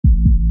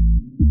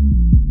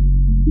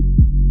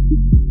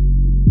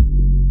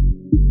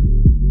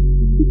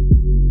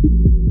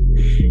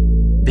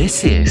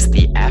This is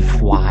the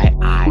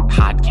FYI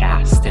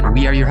podcast, and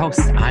we are your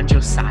hosts. I'm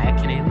Josiah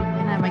Kennealy.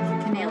 And I'm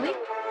Micah Kennealy.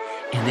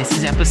 And this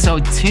is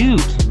episode 2.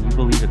 Can you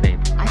believe it,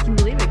 babe? I can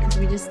believe it because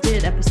we just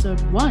did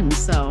episode 1,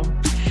 so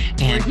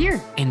we're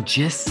here. And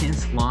just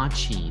since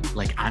launching,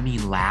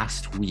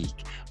 last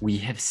week, we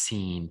have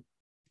seen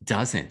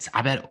dozens.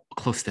 I bet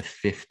close to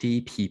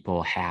 50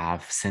 people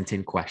have sent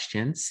in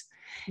questions.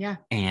 Yeah.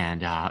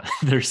 And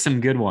there's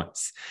some good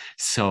ones.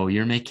 So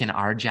you're making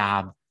our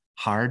job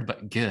hard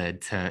but good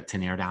to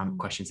narrow down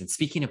questions. And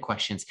speaking of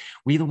questions,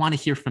 we want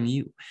to hear from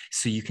you.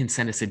 So you can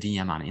send us a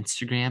DM on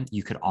Instagram.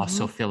 You could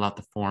also fill out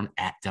the form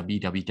at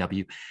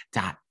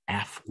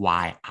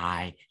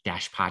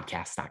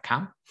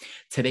www.fyi-podcast.com.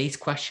 Today's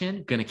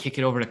question, going to kick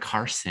it over to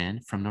Carson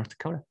from North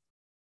Dakota.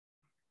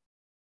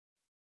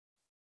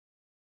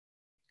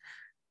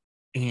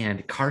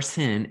 And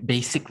Carson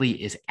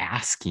basically is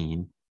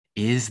asking,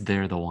 is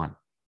there the one?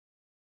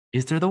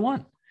 Is there the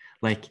one?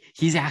 Like,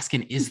 he's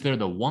asking, is there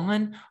the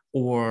one?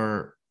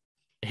 Or,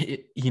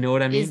 you know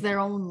what I mean? Is there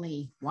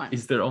only one?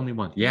 Is there only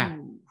one? Yeah.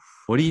 Ooh.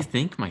 What do you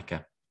think,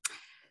 Micah?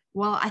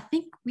 Well, I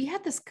think we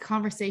had this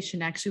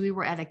conversation. Actually, we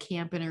were at a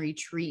camp and a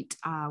retreat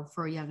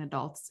for young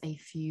adults a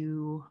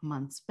few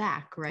months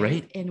back,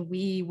 right? And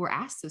we were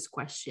asked this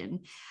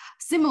question,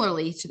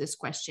 similarly to this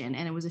question.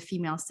 And it was a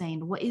female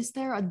saying, well, is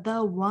there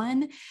the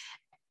one?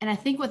 And I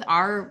think with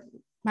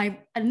my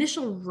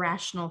initial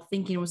rational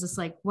thinking was just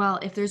like, well,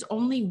 if there's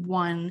only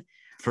one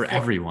for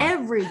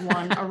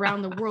everyone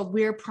around the world,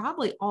 we're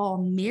probably all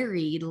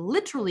married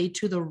literally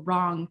to the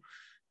wrong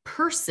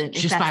person.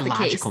 Just by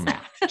logical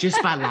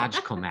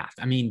math.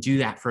 I mean, do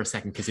that for a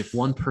second, because if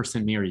one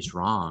person marries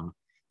wrong,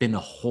 then the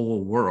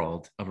whole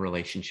world of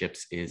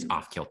relationships is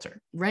off kilter.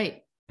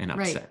 Right. And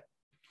upset. Right.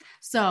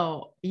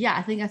 So yeah,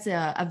 I think that's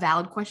a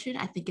valid question.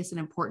 I think it's an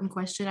important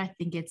question. I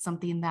think it's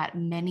something that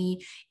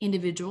many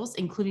individuals,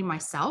 including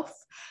myself,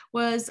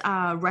 was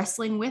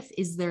wrestling with.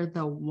 Is there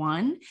the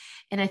one?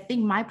 And I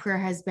think my prayer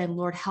has been,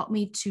 Lord, help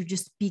me to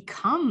just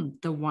become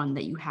the one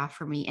that you have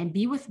for me and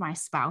be with my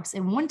spouse.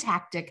 And one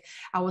tactic,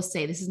 I will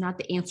say, this is not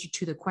the answer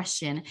to the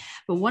question,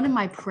 but one of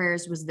my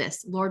prayers was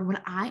this: Lord, when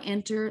I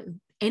enter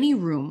any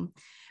room,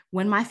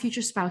 when my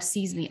future spouse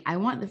sees me, I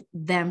want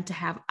them to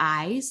have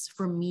eyes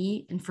for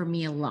me and for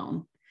me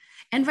alone,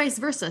 and vice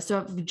versa.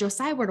 So if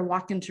Josiah were to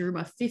walk into a room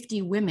of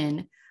 50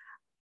 women,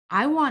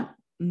 I want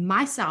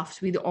myself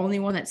to be the only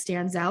one that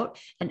stands out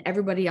and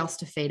everybody else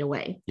to fade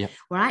away. Yep.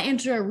 When I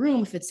enter a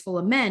room, if it's full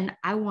of men,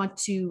 I want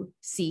to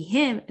see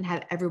him and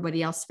have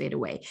everybody else fade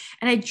away.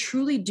 And I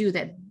truly do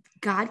that.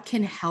 God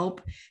can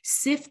help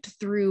sift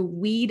through,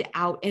 weed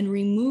out, and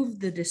remove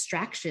the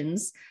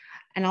distractions.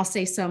 And I'll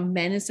say some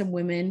men and some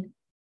women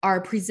are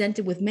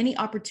presented with many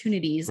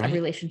opportunities of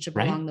relationship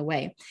along the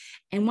way.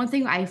 And one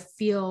thing I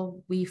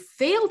feel we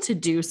fail to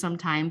do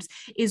sometimes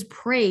is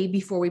pray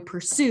before we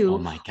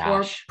pursue,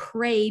 or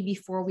pray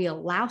before we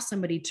allow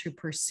somebody to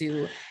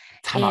pursue.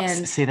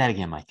 Say that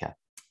again, Micah.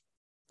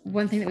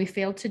 One thing that we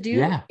fail to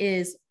do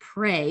is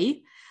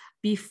pray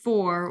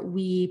before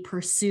we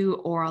pursue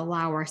or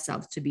allow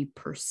ourselves to be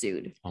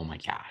pursued. Oh my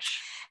gosh.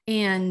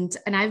 And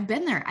I've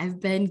been there. I've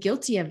been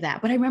guilty of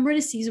that. But I remember in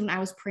a season when I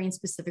was praying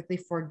specifically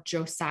for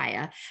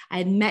Josiah. I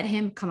had met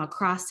him, come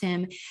across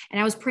him, and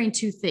I was praying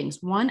two things.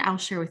 One, I'll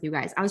share with you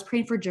guys. I was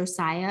praying for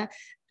Josiah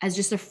as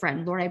just a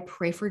friend. Lord, I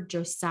pray for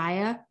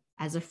Josiah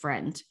as a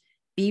friend.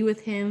 Be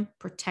with him,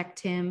 protect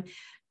him,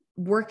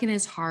 work in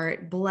his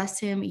heart, bless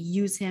him,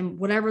 use him,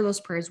 whatever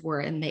those prayers were,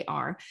 and they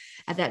are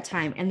at that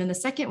time. And then the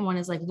second one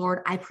is like,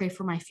 Lord, I pray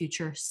for my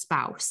future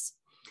spouse.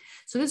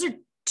 So those are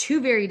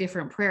two very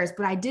different prayers,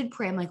 but I did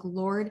pray. I'm like,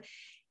 Lord,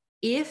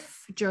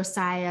 if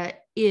Josiah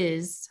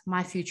is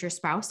my future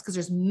spouse, because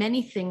there's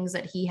many things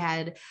that he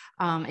had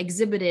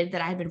exhibited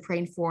that I had been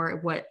praying for,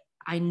 what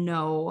I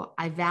know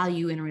I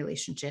value in a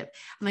relationship.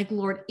 I'm like,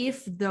 Lord,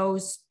 if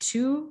those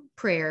two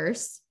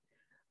prayers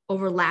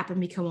overlap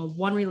and become a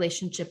one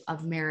relationship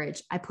of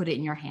marriage, I put it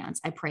in your hands.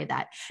 I pray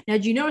that. Now,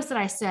 do you notice that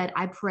I said,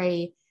 I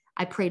prayed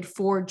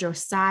for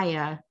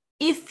Josiah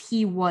if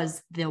he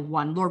was the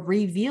one? Lord,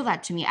 reveal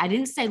that to me. I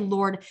didn't say,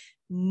 Lord,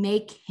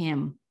 make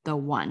him the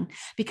one,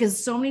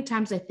 because so many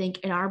times I think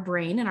in our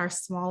brain, in our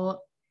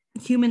small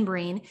human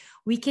brain,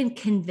 we can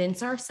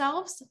convince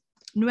ourselves,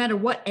 no matter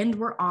what end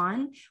we're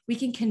on, we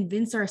can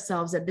convince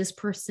ourselves that this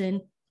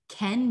person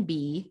can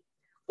be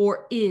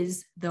or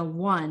is the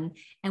one.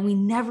 And we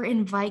never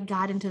invite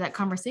God into that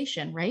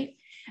conversation, right?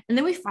 And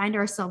then we find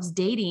ourselves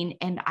dating.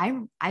 And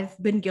I've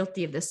been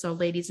guilty of this. So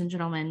ladies and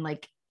gentlemen,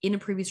 like in a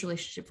previous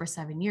relationship for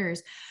 7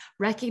 years,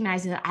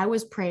 recognizing that I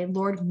was praying,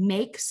 Lord,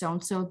 make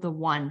so-and-so the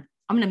one.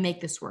 I'm going to make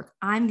this work.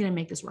 I'm going to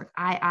make this work.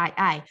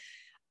 I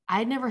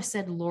never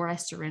said, Lord, I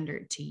surrender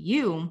it to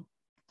you.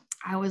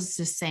 I was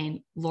just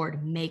saying,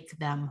 Lord, make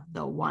them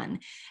the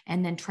one.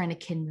 And then trying to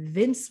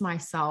convince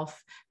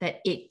myself that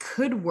it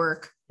could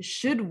work,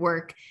 should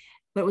work,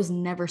 but it was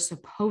never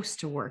supposed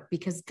to work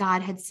because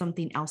God had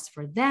something else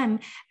for them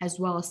as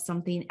well as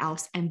something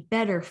else and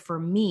better for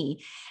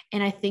me.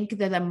 And I think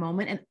that the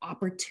moment an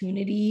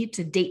opportunity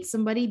to date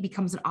somebody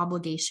becomes an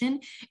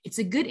obligation, it's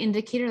a good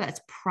indicator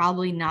that's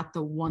probably not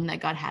the one that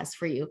God has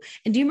for you.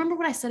 And do you remember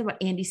what I said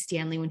about Andy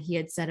Stanley when he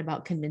had said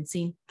about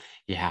convincing?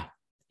 Yeah.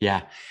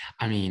 Yeah.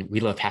 I mean, we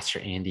love Pastor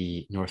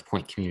Andy, North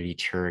Point Community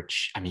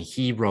Church. I mean,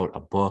 he wrote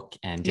a book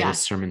and did a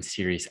sermon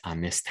series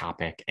on this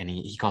topic, and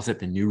he calls it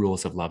The New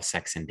Rules of Love,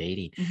 Sex, and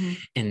Dating. Mm-hmm.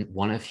 And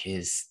one of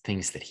his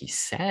things that he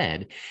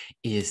said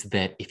is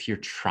that if you're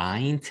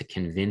trying to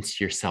convince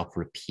yourself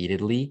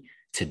repeatedly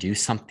to do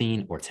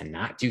something or to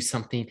not do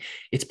something,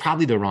 it's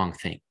probably the wrong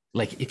thing.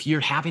 Like if you're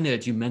having to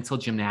do mental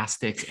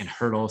gymnastics and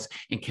hurdles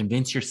and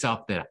convince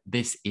yourself that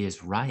this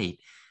is right,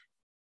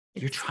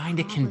 you're trying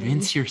to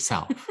convince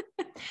yourself.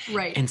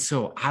 Right. And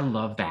so I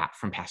love that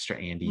from Pastor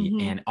Andy.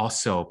 Mm-hmm. And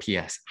also,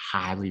 P.S.,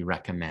 highly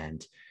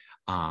recommend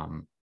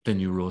The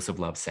New Rules of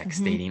Love, Sex,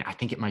 Dating. I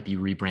think it might be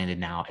rebranded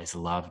now as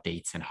Love,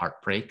 Dates, and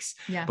Heartbreaks,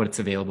 but it's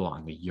available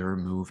on the Your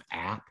Move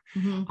app.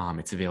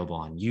 It's available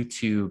on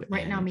YouTube.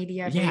 Right Now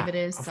Media, I yeah, believe it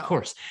is. Of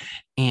course.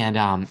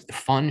 And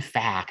fun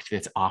fact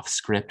that's off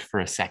script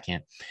for a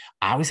second.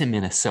 I was in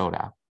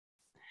Minnesota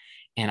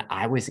and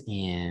I was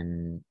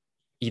in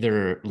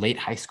either late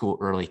high school,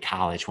 early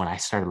college when I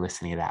started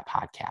listening to that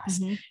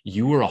podcast.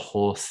 You were a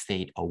whole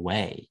state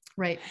away,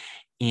 right,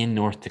 in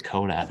North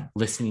Dakota,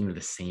 listening to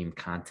the same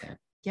content.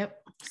 Yep.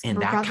 And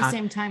we're about the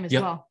same time as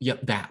well.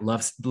 Yep. That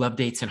love,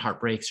 Dates, and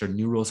Heartbreaks, or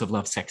New Rules of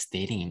Love, Sex,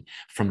 Dating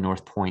from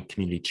North Point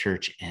Community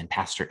Church and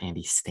Pastor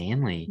Andy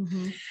Stanley.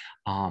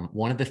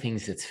 One of the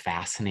things that's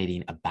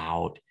fascinating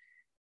about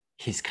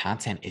his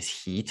content is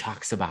he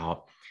talks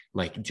about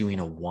like doing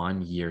a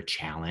 1-year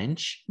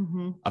challenge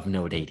of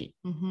no dating.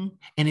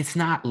 And it's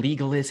not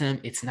legalism.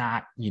 It's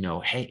not,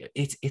 hey,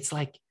 it's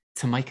like,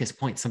 to Micah's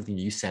point, something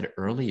you said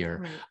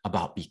earlier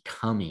about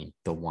becoming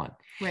the one.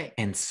 Right.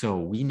 And so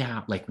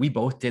we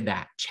both did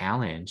that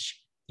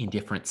challenge in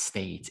different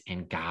states,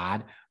 and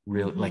God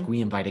really, we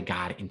invited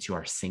God into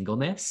our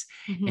singleness.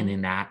 And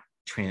then that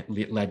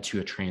led to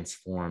a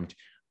transformed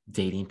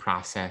dating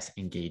process,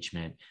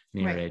 engagement,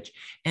 marriage.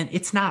 And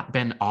it's not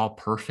been all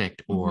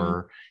perfect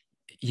or,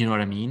 you know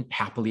what I mean?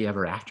 Happily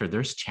ever after.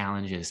 There's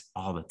challenges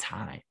all the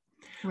time.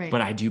 Right.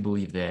 But I do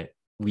believe that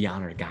we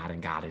honor God,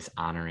 and God is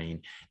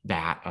honoring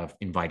that of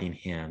inviting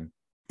him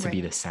to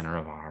be the center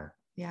of our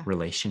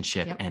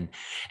relationship. Yep.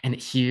 And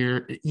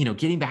here,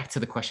 getting back to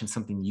the question,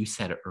 something you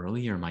said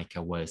earlier,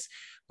 Micah, was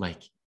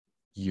like,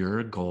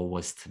 your goal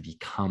was to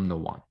become the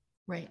one.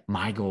 Right.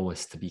 My goal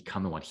was to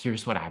become the one.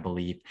 Here's what I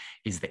believe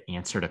is the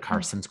answer to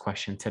Carson's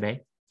question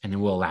today. And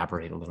then we'll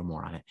elaborate a little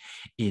more on it,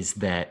 is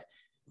that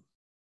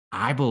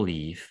I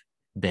believe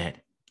that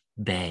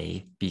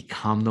they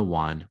become the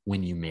one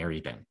when you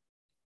marry them.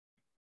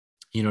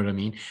 You know what I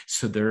mean?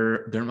 So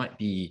there might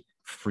be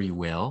free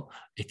will,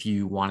 if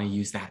you want to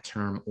use that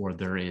term, or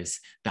there is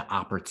the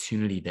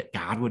opportunity that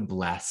God would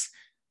bless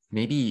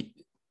maybe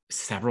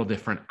several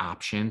different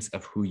options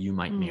of who you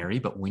might marry.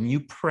 But when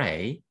you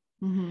pray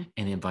and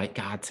invite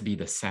God to be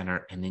the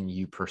center, and then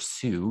you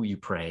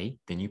pray,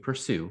 then you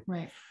pursue,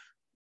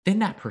 then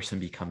that person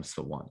becomes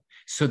the one.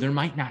 So there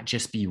might not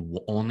just be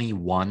only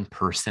one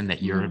person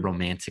that you're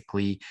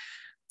romantically,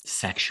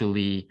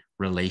 sexually,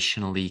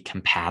 relationally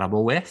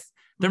compatible with.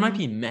 There might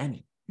be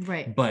many,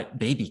 but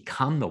they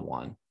become the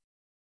one.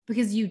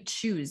 Because you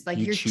choose, like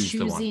you're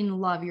choosing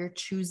love, you're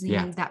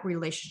choosing that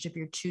relationship,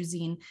 you're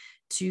choosing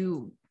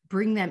to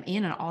bring them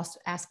in all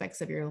aspects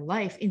of your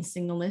life, in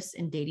singleness,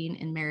 in dating,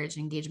 in marriage,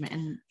 engagement.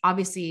 And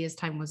obviously as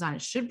time goes on,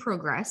 it should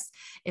progress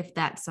if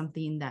that's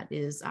something that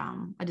is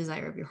a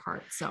desire of your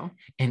heart. So,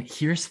 and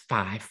here's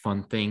 5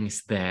 fun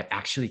things that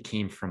actually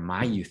came from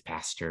my youth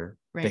pastor,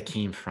 that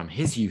came from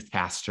his youth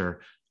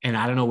pastor. And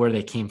I don't know where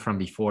they came from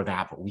before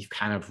that, but we've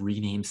kind of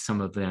renamed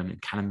some of them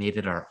and kind of made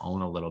it our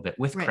own a little bit,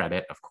 with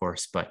credit, of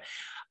course. But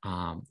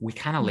we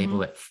kind of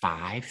label it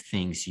 5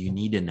 things you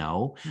need to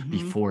know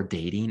before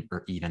dating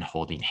or even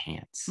holding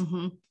hands.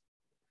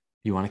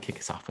 You want to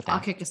kick us off with that? I'll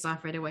kick us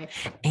off right away.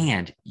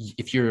 And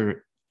if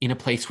you're in a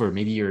place where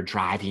maybe you're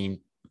driving,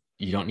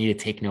 you don't need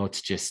to take notes,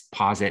 just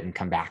pause it and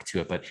come back to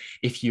it. But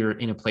if you're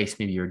in a place,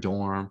 maybe your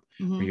dorm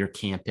or your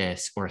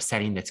campus, or a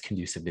setting that's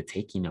conducive to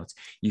taking notes,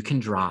 you can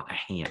draw a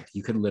hand.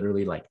 You could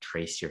literally like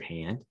trace your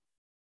hand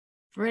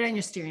right on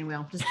your steering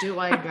wheel. Just do it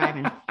while you're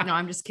driving. No,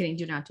 I'm just kidding.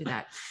 Do not do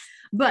that.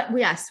 But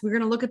yes, we're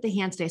going to look at the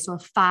hand today. So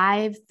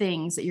 5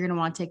 things that you're going to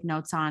want to take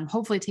notes on,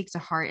 hopefully take to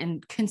heart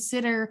and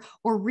consider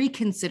or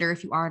reconsider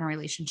if you are in a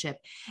relationship.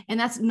 And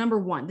that's number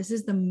 1. This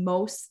is the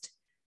most,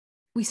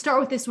 we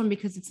start with this one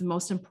because it's the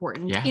most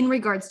important in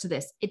regards to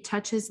this. It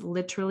touches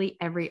literally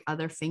every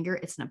other finger.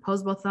 It's an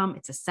opposable thumb.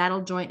 It's a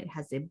saddle joint. It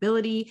has the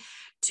ability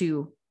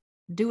to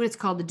do what it's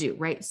called to do,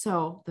 right?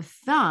 So the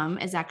thumb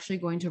is actually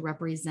going to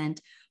represent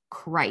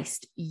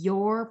Christ,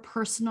 your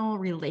personal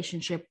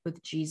relationship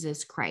with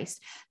Jesus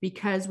Christ.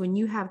 Because when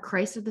you have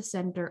Christ at the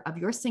center of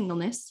your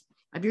singleness,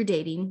 of your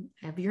dating,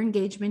 of your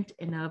engagement,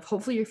 and of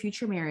hopefully your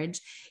future marriage,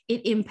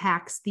 it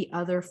impacts the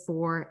other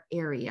 4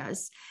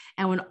 areas.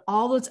 And when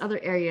all those other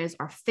areas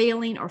are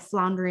failing or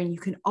floundering, you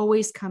can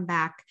always come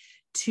back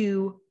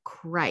to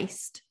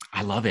Christ.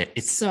 I love it.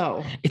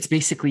 It's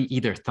basically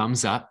either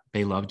thumbs up,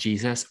 they love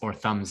Jesus, or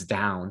thumbs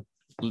down,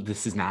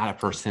 this is not a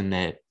person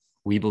that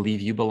we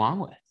believe you belong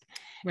with.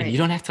 Right. And you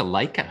don't have to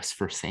like us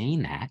for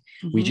saying that.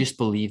 We just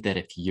believe that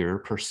if you're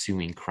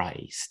pursuing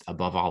Christ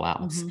above all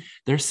else,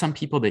 there's some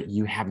people that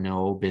you have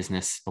no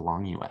business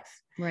belonging with.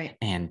 Right.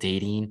 And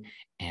dating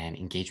and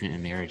engagement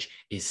and marriage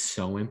is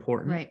so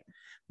important. Right.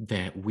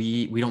 That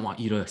we don't want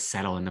you to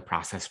settle in the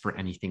process for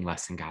anything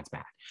less than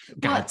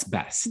God's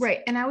best. Right.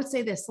 And I would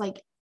say this,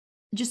 like,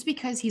 just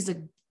because he's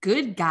a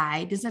good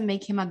guy doesn't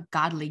make him a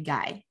godly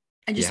guy.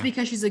 And just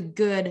because she's a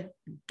good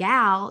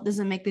gal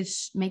doesn't make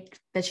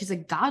that she's a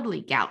godly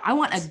gal. I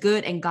want a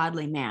good and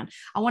godly man.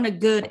 I want a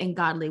good and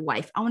godly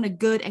wife. I want a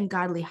good and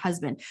godly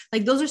husband.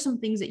 Like, those are some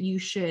things that you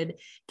should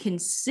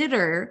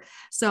consider.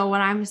 So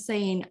when I'm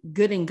saying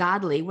good and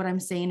godly, what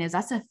I'm saying is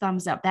that's a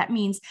thumbs up. That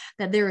means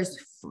that there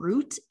is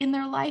fruit in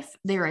their life.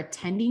 They're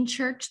attending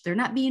church. They're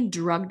not being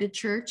drugged to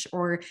church,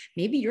 or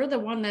maybe you're the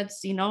one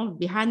that's,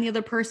 behind the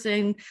other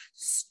person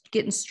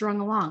getting strung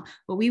along.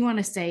 What we want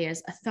to say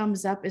is a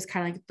thumbs up is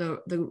kind of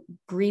like the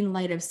green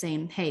light of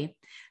saying, hey,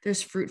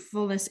 there's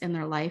fruitfulness in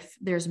their life.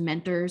 There's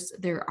mentors.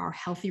 There are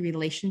healthy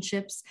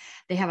relationships.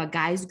 They have a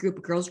guys group,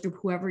 a girls group,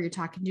 whoever you're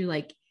talking to,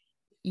 like,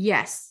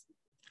 yes,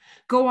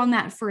 go on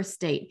that first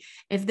date.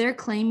 If they're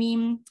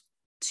claiming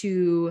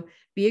to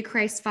be a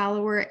Christ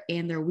follower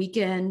and their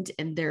weekend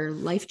and their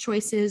life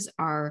choices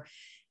are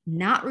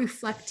not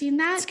reflecting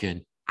that, that's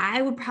good.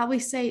 I would probably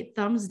say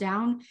thumbs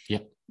down.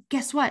 Yep.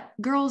 Guess what?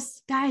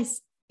 Girls,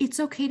 guys, it's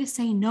okay to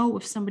say no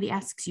if somebody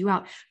asks you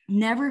out.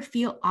 Never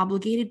feel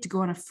obligated to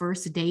go on a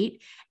first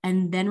date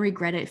and then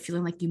regret it,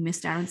 feeling like you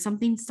missed out on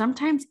something.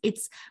 Sometimes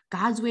it's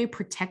God's way of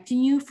protecting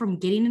you from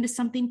getting into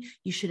something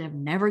you should have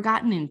never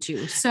gotten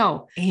into.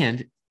 So,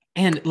 and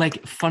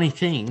like, funny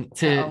thing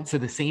to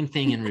the same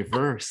thing in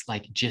reverse,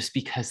 like, just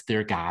because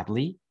they're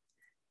godly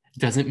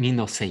doesn't mean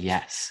they'll say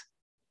yes.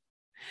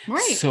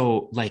 Right.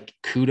 So, like,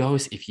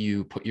 kudos if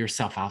you put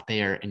yourself out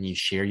there and you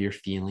share your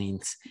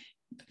feelings,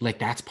 like,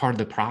 that's part of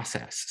the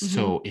process.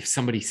 So if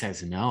somebody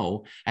says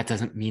no, that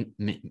doesn't mean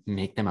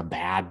make them a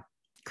bad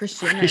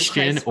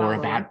Christian or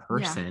a bad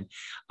person.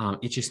 Yeah.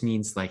 It just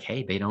means, like,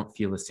 hey, they don't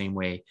feel the same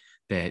way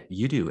that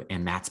you do.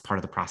 And that's part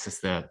of the process.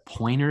 The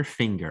pointer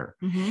finger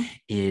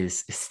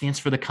stands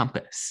for the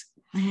compass.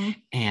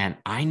 And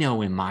I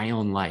know in my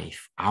own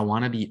life, I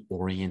want to be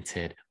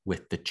oriented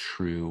with the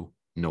true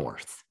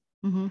north,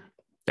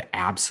 the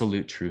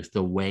absolute truth,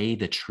 the way,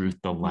 the truth,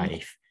 the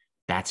life.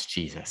 That's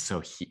Jesus.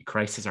 So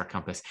Christ is our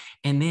compass.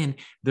 And then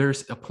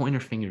there's a pointer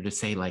finger to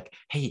say, like,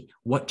 hey,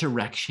 what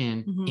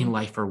direction in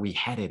life are we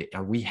headed?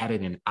 Are we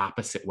headed in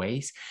opposite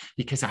ways?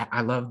 Because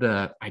I love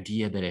the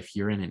idea that if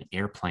you're in an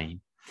airplane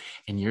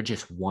and you're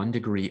just 1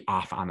 degree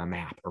off on the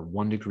map or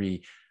 1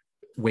 degree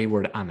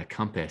wayward on the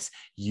compass,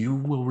 you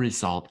will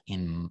result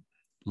in,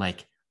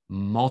 like,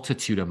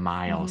 multitude of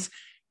miles.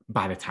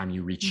 By the time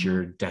you reach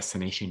your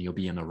destination, you'll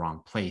be in the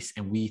wrong place.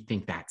 And we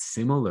think that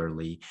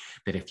similarly,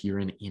 that if you're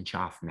an inch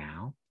off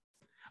now,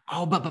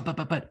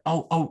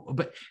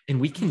 but,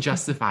 and we can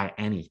justify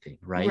anything,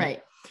 right?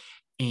 Right.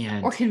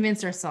 And or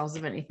convince ourselves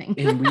of anything.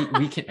 And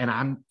we can,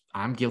 and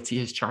I'm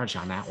guilty as charged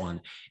on that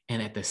one.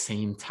 And at the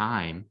same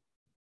time,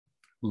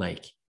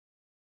 like,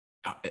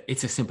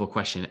 it's a simple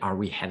question. Are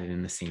we headed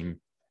in the same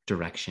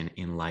direction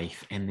in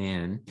life? And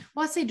then,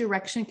 well, I'd say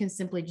direction can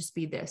simply just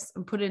be this,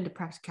 and put it into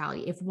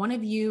practicality. If one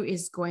of you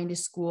is going to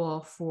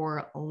school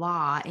for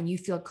law and you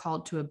feel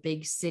called to a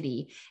big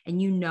city,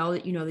 and you know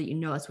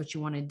that's what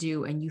you want to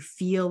do, and you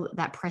feel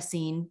that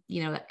pressing,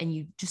 and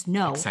you just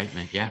know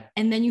excitement. Yeah.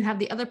 And then you have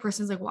the other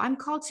person's like, well, I'm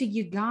called to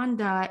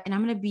Uganda and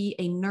I'm going to be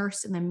a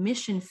nurse in the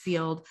mission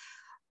field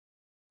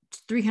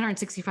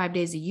 365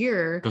 days a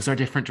year. Those are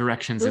different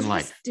directions in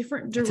life.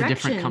 Different directions.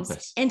 It's a different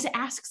compass. And to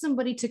ask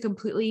somebody to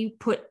completely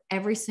put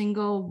every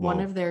single one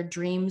of their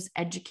dreams,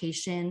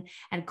 education,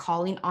 and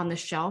calling on the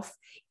shelf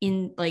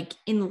in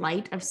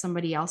light of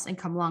somebody else and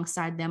come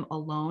alongside them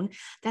alone,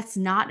 that's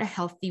not a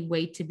healthy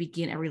way to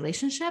begin a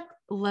relationship,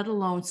 let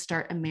alone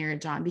start a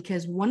marriage on,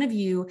 because one of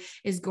you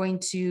is going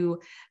to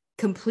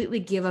completely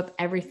give up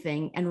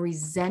everything and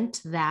resent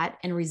that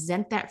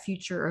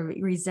future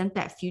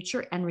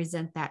and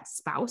resent that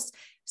spouse.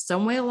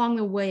 Some way along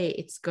the way,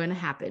 it's going to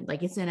happen.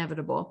 Like, it's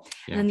inevitable.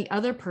 Yeah. And then the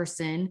other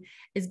person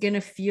is going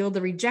to feel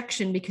the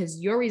rejection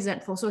because you're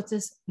resentful. So it's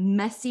this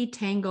messy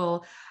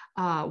tangle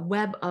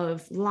web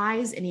of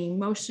lies and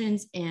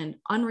emotions and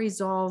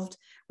unresolved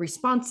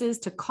responses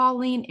to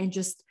calling, and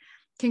just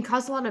can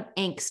cause a lot of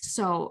angst.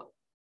 So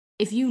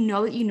if you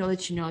know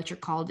that you're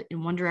called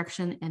in one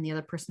direction and the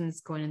other person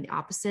is going in the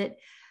opposite,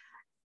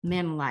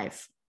 man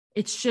alive,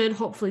 it should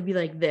hopefully be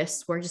like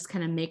this, where it just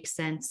kind of makes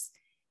sense.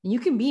 And you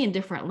can be in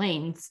different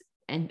lanes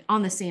and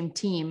on the same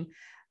team,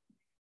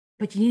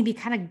 but you need to be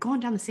kind of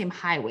going down the same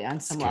highway on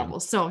some level.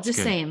 So just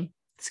saying,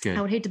 it's good.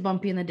 I would hate to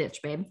bump you in the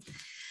ditch, babe.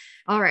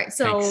 All right.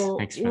 So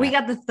Thanks for we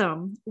that. got the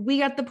thumb, we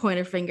got the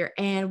pointer finger,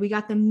 and we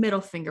got the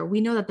middle finger. We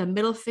know that the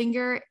middle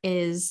finger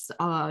is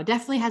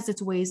definitely has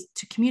its ways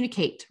to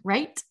communicate,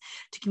 right?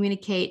 To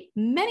communicate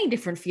many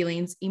different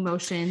feelings,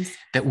 emotions.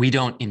 That we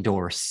don't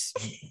endorse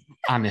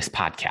on this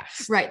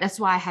podcast. Right. That's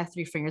why I have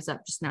three fingers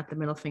up, just not the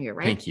middle finger,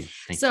 right? Thank you.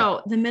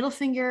 So the middle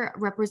finger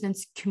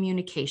represents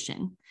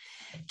communication.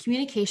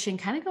 Communication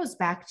kind of goes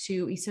back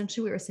to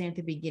essentially what we were saying at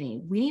the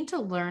beginning. We need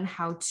to learn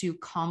how to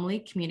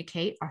calmly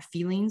communicate our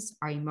feelings,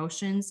 our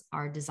emotions,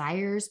 our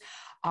desires,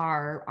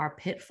 our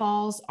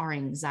pitfalls, our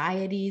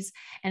anxieties.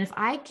 And if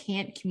I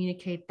can't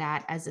communicate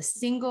that as a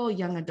single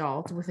young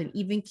adult with an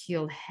even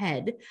keeled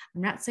head,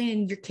 I'm not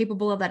saying you're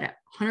capable of that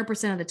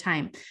 100% of the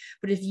time,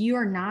 but if you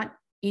are not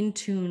in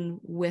tune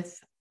with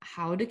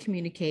how to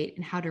communicate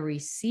and how to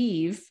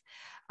receive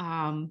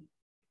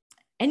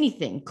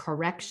anything,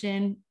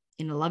 correction,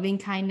 in loving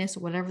kindness,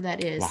 whatever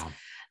that is, Wow.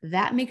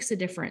 that makes a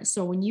difference.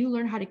 So when you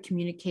learn how to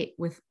communicate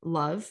with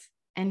love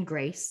and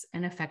grace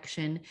and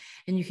affection,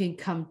 and you can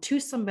come to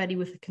somebody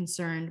with a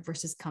concern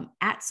versus come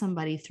at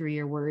somebody through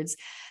your words,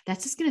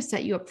 that's just going to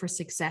set you up for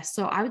success.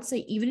 So I would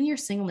say even in your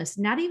singleness,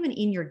 not even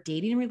in your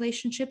dating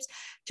relationships,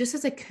 just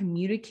as a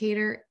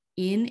communicator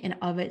in and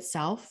of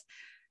itself,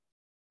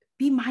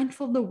 be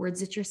mindful of the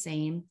words that you're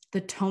saying, the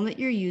tone that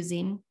you're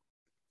using,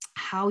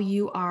 how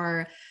you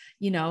are,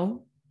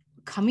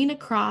 coming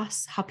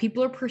across, how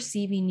people are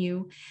perceiving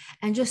you,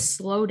 and just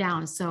slow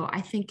down. So I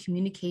think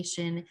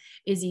communication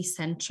is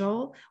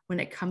essential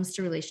when it comes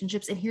to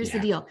relationships. And here's the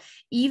deal.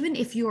 Even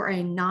if you are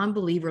a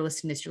non-believer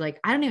listening to this, you're like,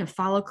 I don't even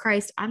follow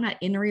Christ. I'm not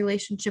in a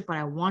relationship, but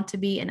I want to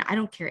be. And I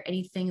don't care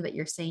anything that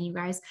you're saying, you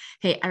guys.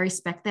 Hey, I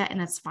respect that. And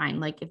that's fine.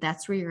 Like if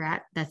that's where you're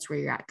at, that's where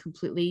you're at.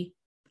 Completely,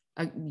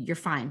 you're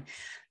fine.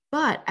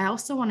 But I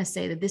also want to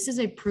say that this is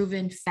a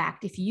proven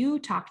fact. If you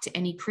talk to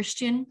any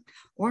Christian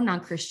or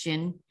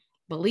non-Christian,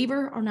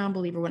 believer or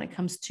non-believer, when it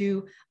comes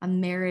to a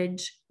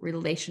marriage,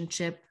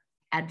 relationship,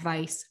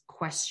 advice,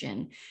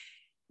 question,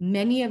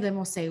 many of them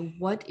will say,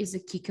 what is a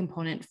key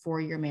component for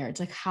your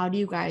marriage? Like, how do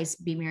you guys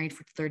be married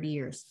for 30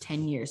 years,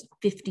 10 years,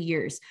 50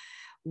 years?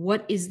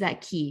 What is that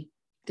key?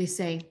 They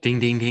say, ding,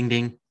 ding, ding,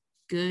 ding.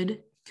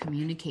 Good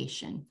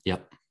communication.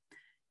 Yep.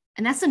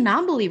 And that's a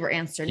non-believer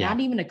answer,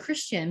 not even a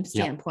Christian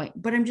standpoint,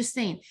 but I'm just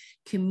saying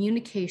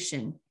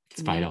communication.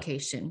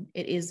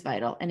 It is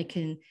vital.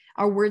 And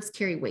our words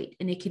carry weight,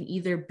 and it can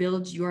either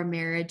build your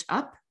marriage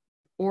up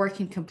or it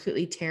can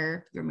completely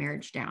tear your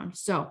marriage down.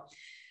 So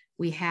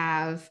we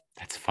have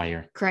that's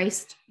fire.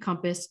 Christ,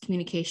 compass,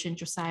 communication.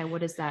 Josiah,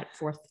 what is that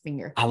fourth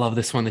finger? I love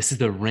this one. This is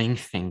the ring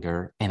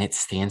finger, and it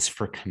stands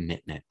for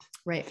commitment.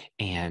 Right.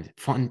 And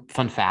fun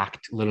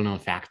fact, little known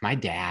fact, my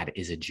dad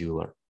is a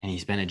jeweler, and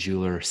he's been a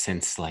jeweler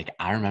since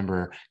I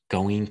remember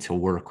going to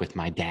work with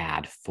my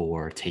dad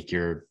for take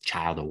your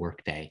child to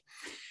work day.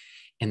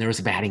 And there was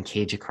a batting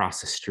cage across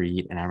the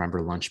street. And I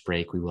remember lunch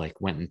break, we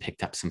went and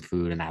picked up some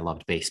food, and I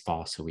loved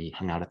baseball. So we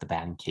hung out at the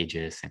batting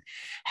cages and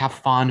have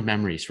fond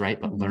memories,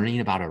 right? But learning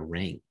about a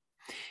ring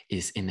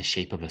is in the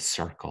shape of a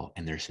circle,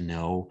 and there's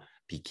no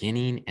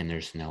beginning and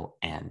there's no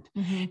end.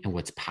 And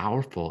what's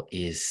powerful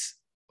is,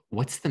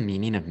 what's the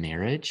meaning of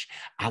marriage?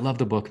 I love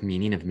the book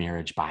Meaning of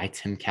Marriage by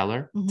Timothy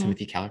Keller.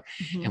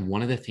 And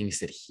one of the things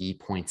that he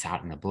points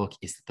out in the book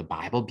is that the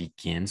Bible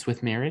begins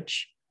with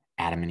marriage,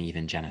 Adam and Eve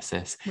in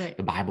Genesis. Right.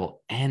 The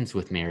Bible ends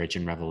with marriage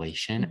and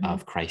Revelation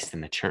of Christ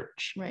and the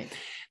church. Right.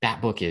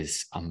 That book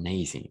is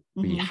amazing.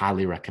 We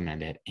highly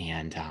recommend it.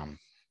 And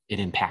it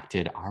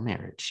impacted our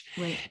marriage.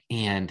 Right.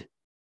 And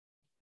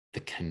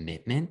the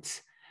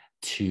commitment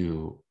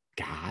to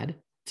God,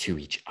 to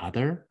each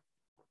other.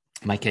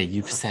 Micah,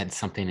 you've said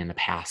something in the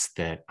past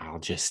that I'll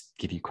just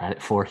give you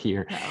credit for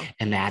here.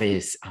 And that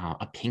is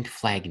a pink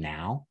flag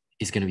now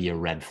is going to be a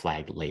red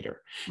flag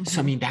later.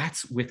 So, I mean,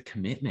 that's with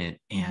commitment.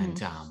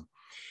 And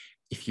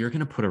if you're going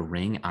to put a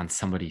ring on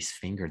somebody's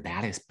finger,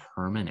 that is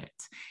permanent.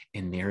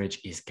 And marriage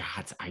is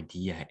God's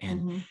idea.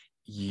 And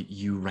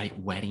you write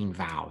wedding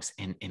vows,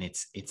 and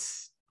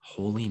it's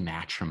holy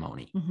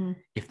matrimony.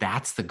 If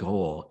that's the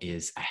goal,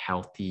 is a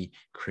healthy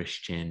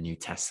Christian New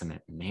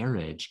Testament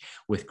marriage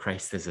with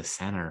Christ as a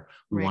center,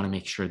 we want to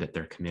make sure that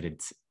they're committed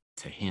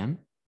to him,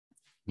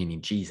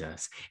 meaning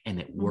Jesus, and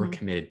that we're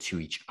committed to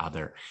each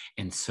other.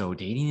 And so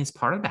dating is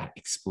part of that,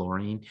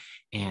 exploring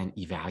and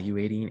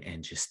evaluating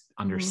and just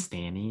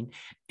understanding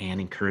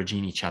and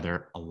encouraging each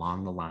other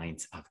along the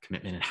lines of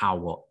commitment. And how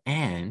we'll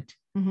end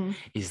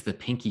is the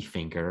pinky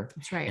finger.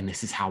 That's right. And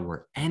this is how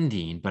we're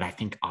ending. But I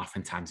think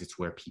oftentimes it's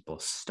where people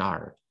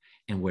start.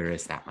 And where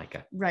is that,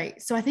 Micah?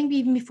 Right. So I think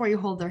even before you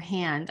hold their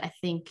hand, I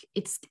think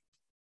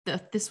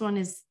this one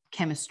is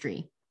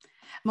chemistry.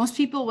 Most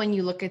people, when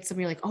you look at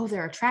somebody, like, oh,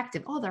 they're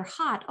attractive, oh, they're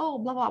hot, oh,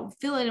 blah, blah,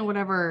 fill it in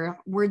whatever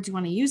words you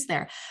want to use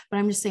there. But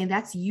I'm just saying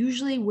that's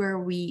usually where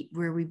we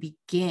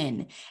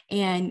begin.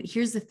 And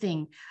here's the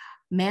thing,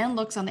 man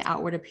looks on the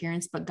outward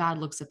appearance, but God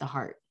looks at the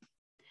heart.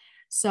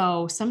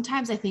 So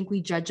sometimes I think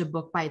we judge a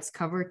book by its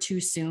cover too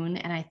soon.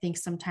 And I think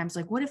sometimes,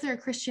 like, what if they're a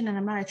Christian and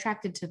I'm not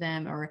attracted to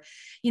them? Or,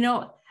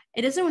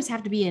 it doesn't always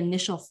have to be an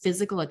initial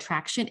physical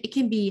attraction. It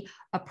can be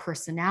a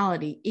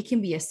personality. It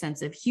can be a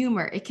sense of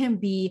humor. It can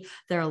be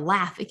their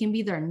laugh. It can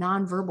be their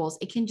nonverbals.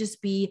 It can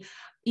just be,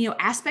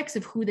 aspects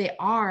of who they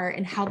are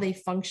and how they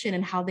function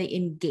and how they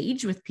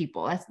engage with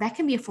people. That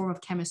can be a form of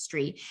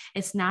chemistry.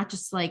 It's not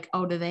just like,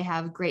 oh, do they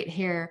have great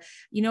hair?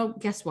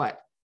 Guess what?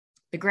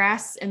 The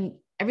grass and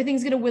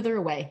everything's going to wither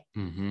away,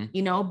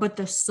 but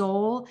the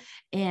soul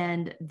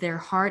and their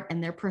heart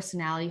and their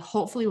personality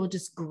hopefully will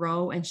just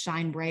grow and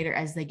shine brighter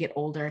as they get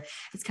older.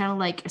 It's kind of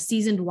like a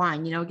seasoned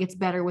wine, it gets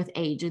better with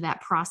age, and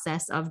that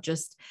process of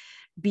just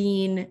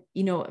being,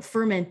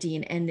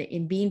 fermenting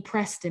and being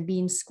pressed and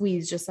being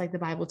squeezed, just like the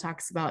Bible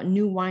talks about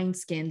new wine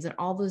skins and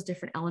all those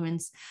different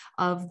elements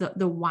of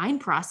the wine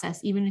process,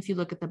 even if you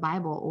look at the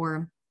Bible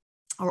or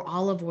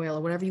olive oil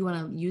or whatever you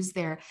want to use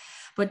there.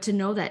 But to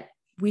know that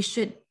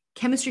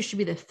chemistry should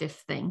be the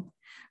fifth thing,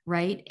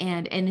 right?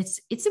 And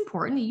it's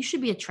important. You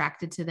should be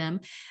attracted to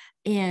them.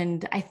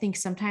 And I think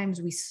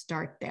sometimes we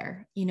start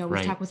there. We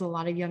talk with a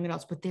lot of young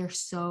adults, but they're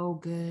so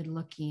good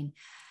looking.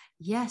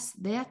 Yes,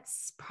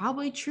 that's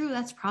probably true.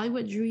 That's probably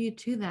what drew you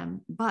to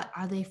them. But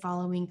are they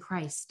following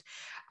Christ?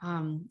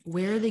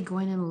 Where are they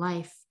going in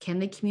life? Can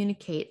they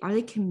communicate? Are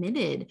they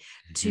committed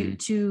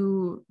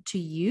to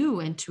you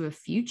and to a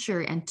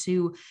future and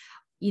to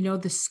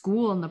the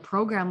school and the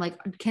program? Like,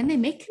 can they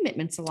make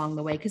commitments along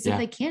the way? Because if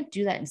they can't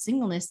do that in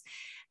singleness,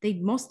 they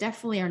most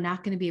definitely are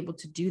not going to be able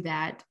to do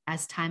that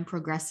as time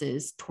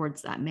progresses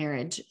towards that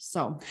marriage.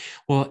 So,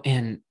 well,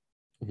 and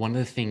one of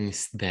the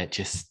things that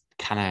just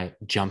kind of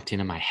jumped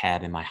into my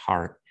head and my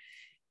heart,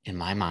 in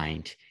my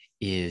mind,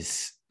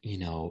 is,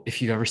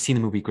 if you've ever seen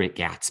the movie Great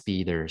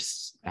Gatsby,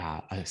 there's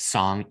a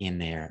song in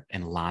there,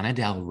 and Lana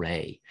Del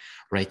Rey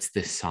writes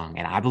this song.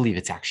 And I believe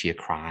it's actually a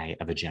cry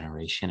of a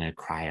generation and a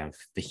cry of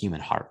the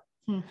human heart.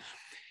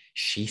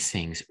 She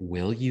sings,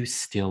 "Will you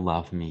still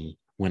love me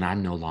when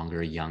I'm no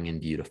longer young and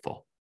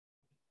beautiful?"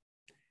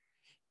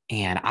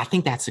 And I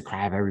think that's the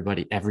cry of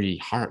every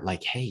heart.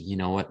 Like, hey, you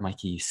know what,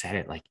 Mikey, you said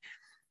it. Like,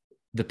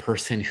 the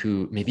person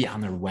who maybe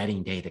on their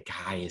wedding day, the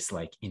guy is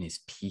like in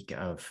his peak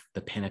of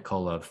the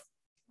pinnacle of,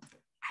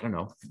 I don't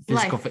know,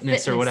 physical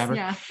fitness or whatever.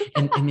 Yeah.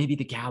 and maybe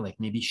the gal, like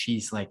maybe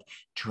she's like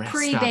dressed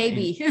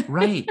pre-baby. up.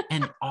 Right.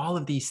 And all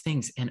of these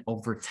things. And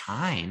over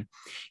time,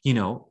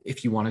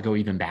 if you want to go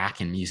even back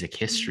in music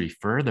history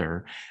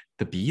further,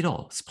 the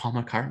Beatles, Paul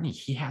McCartney,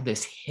 he had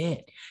this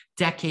hit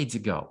decades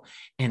ago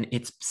and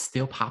it's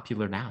still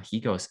popular now. He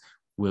goes,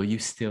 "Will you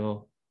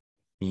still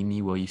need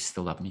me? Will you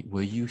still love me?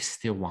 Will you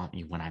still want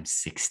me when I'm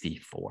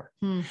 64?"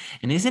 And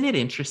isn't it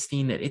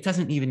interesting that it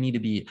doesn't even need to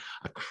be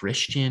a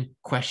Christian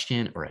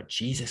question or a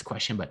Jesus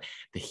question, but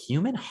the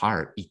human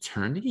heart,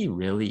 eternity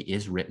really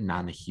is written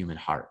on the human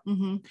heart.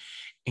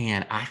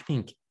 And I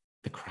think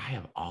the cry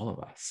of all of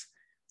us,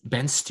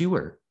 Ben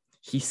Stewart,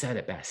 he said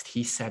it best.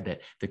 He said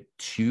that the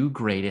two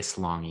greatest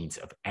longings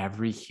of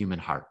every human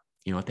heart,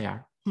 you know what they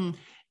are?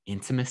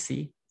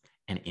 Intimacy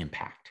and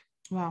impact.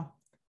 Wow.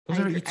 Those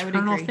are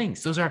eternal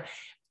things. Those are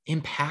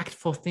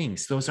impactful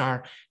things. Those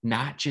are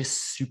not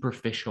just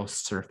superficial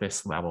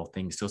surface level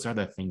things. Those are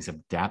the things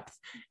of depth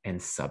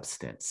and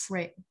substance.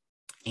 Right.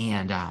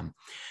 And,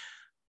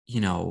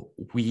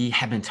 we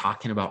have been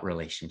talking about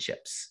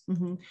relationships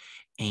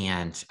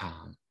and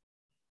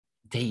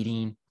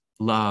dating,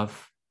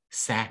 love,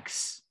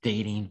 sex,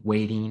 dating,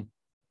 waiting.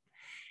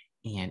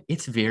 And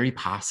it's very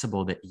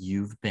possible that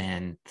you've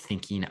been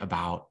thinking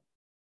about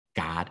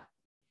God,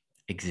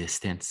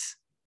 existence,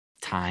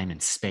 time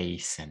and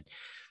space, and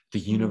the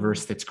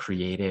universe that's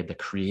created, the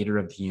creator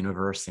of the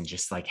universe, and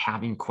just like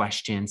having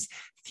questions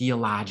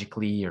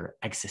theologically or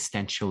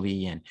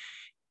existentially. And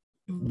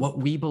what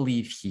we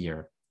believe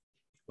here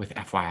with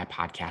FYI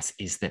Podcast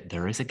is that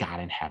there is a God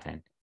in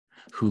heaven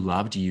who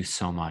loved you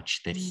so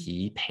much that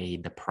he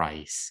paid the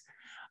price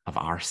of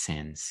our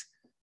sins.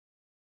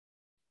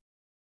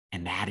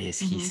 And that is,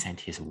 he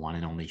sent his one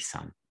and only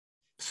son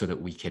so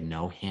that we could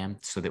know him,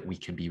 so that we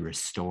could be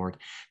restored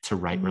to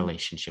right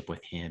relationship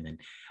with him.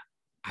 And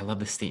I love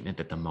the statement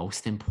that the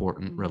most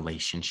important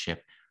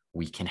relationship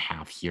we can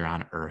have here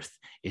on earth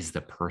is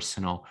the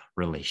personal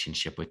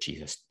relationship with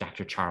Jesus.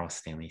 Dr. Charles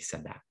Stanley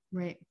said that.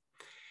 Right.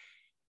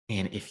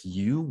 And if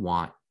you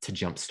want to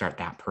jumpstart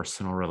that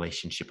personal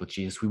relationship with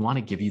Jesus, we want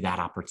to give you that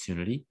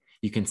opportunity.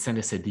 You can send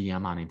us a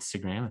DM on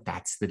Instagram if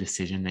that's the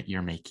decision that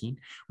you're making.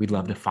 We'd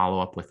love to follow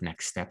up with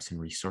next steps and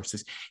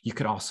resources. You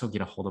could also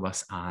get a hold of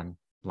us online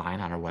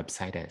on our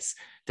website as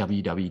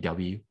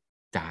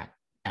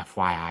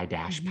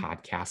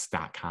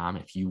www.fyi-podcast.com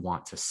if you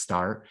want to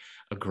start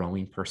a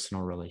growing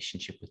personal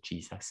relationship with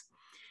Jesus.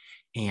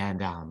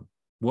 And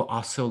we'll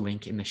also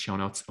link in the show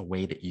notes a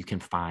way that you can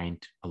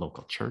find a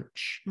local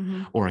church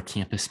or a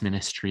campus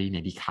ministry,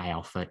 maybe Chi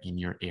Alpha in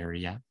your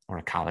area, or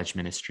a college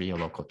ministry, a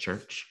local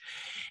church.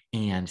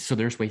 And so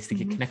there's ways to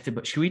get connected,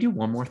 but should we do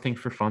one more thing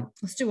for fun?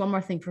 Let's do one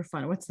more thing for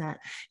fun. What's that?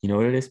 You know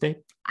what it is, babe?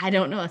 I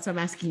don't know. That's what I'm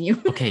asking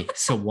you. Okay.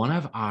 So one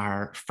of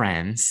our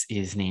friends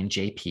is named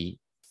JP,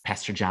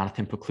 Pastor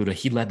Jonathan Pokluda.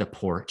 He led the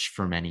porch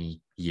for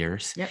many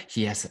years. Yep.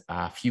 He has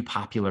a few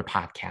popular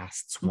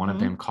podcasts, one of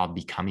Mm-hmm. them called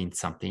Becoming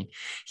Something.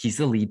 He's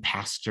the lead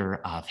pastor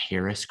of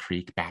Harris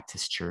Creek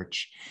Baptist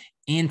Church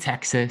in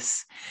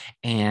Texas.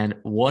 And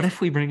what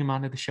if we bring him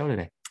onto the show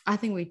today? I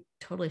think we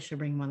totally should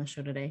bring him on the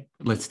show today.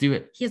 Let's do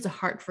it. He has a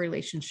heart for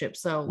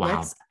relationships. So Wow.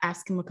 let's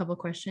ask him a couple of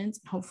questions.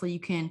 Hopefully you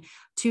can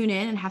tune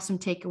in and have some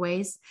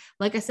takeaways.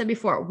 Like I said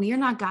before, we are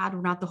not God.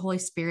 We're not the Holy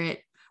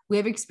Spirit. We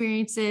have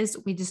experiences.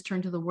 We just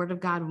turn to the word of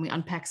God when we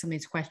unpack some of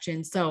these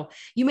questions. So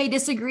you may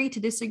disagree,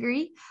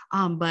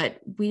 but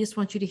we just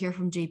want you to hear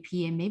from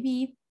JP, and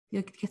maybe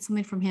you'll get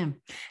something from him.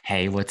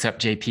 Hey, what's up,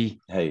 JP?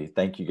 Hey,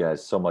 thank you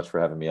guys so much for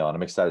having me on.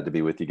 I'm excited to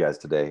be with you guys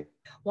today.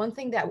 One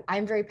thing that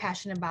I'm very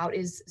passionate about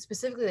is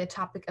specifically the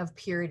topic of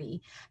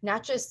purity,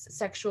 not just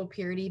sexual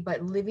purity,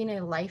 but living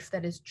a life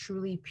that is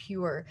truly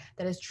pure,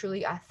 that is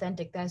truly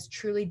authentic, that is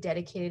truly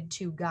dedicated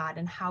to God,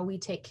 and how we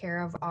take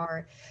care of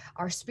our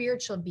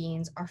spiritual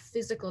beings, our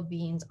physical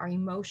beings, our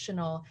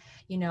emotional,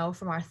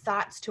 from our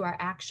thoughts to our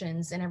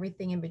actions and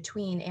everything in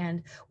between.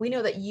 And we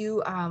know that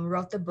you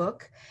wrote the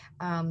book.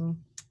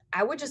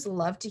 I would just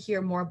love to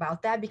hear more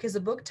about that, because the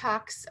book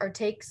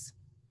takes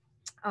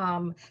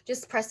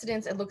just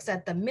precedence. It looks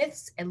at the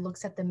myths, it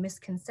looks at the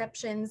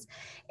misconceptions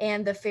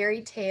and the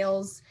fairy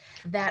tales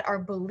that are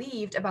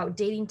believed about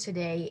dating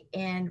today,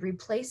 and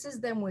replaces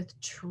them with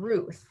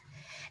truth.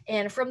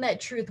 And from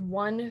that truth,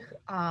 one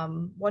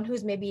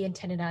who's maybe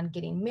intended on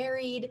getting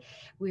married.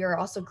 We are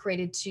also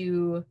created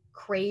to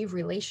crave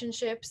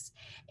relationships,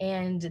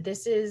 and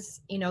this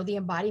is, the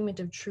embodiment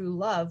of true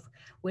love,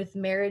 with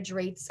marriage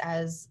rates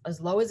as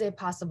low as they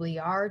possibly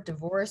are,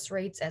 divorce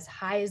rates as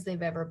high as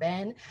they've ever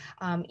been,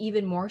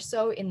 even more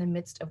so in the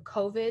midst of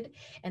COVID.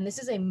 And this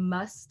is a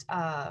must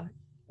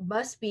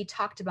be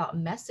talked about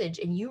message.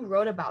 And you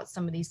wrote about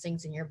some of these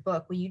things in your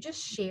book. Will you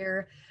just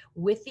share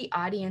with the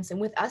audience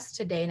and with us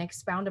today and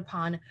expound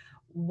upon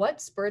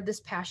what spurred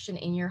this passion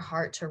in your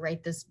heart to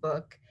write this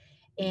book?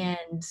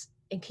 And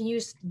can you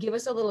give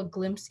us a little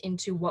glimpse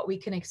into what we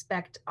can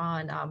expect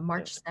on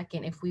March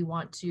 2nd if we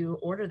want to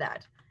order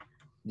that?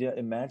 Yeah,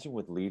 imagine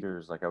with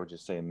leaders, like I would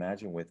just say,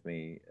 imagine with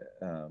me,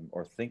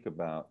 or think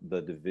about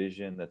the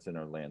division that's in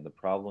our land, the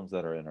problems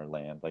that are in our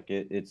land. Like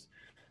it's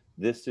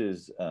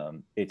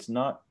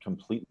not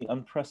completely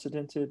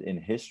unprecedented in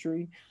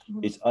history.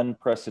 Mm-hmm. It's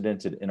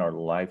unprecedented in our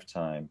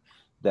lifetime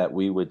that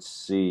we would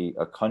see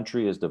a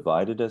country as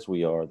divided as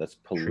we are, that's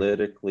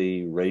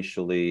politically,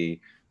 racially,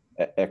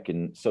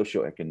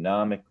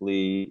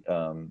 socioeconomically,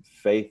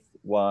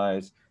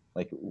 faith-wise.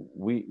 Like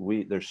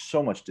there's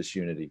so much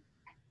disunity,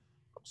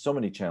 so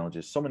many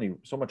challenges, so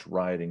much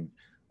rioting,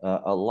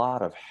 a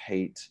lot of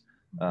hate,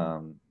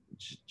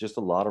 just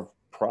a lot of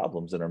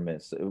problems in our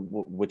midst,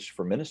 which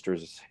for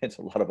ministers, it's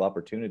a lot of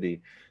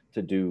opportunity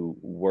to do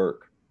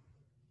work.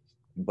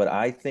 But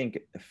I think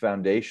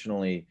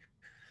foundationally,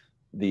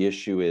 the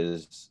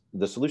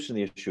solution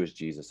to the issue is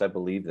Jesus. I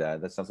believe that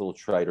sounds a little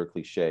trite or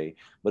cliche,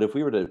 but if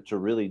we were to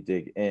really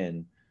dig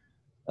in,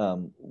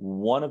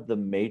 one of the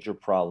major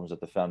problems at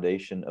the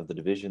foundation of the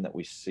division that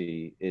we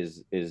see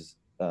is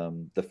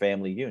the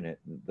family unit,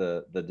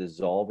 the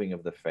dissolving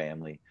of the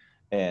family.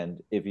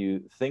 And if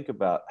you think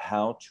about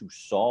how to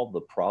solve the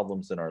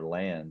problems in our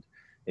land,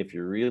 if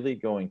you're really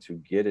going to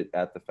get it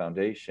at the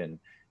foundation,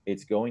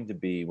 it's going to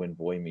be when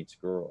boy meets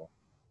girl,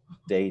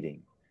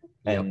 dating.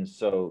 Yep. And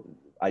so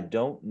I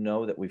don't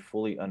know that we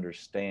fully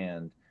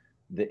understand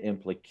the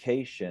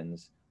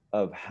implications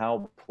of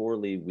how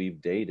poorly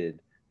we've dated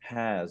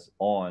has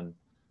on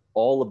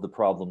all of the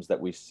problems that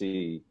we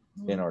see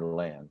in our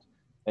land.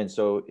 And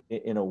so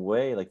in a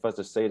way, like if I was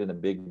to say it in a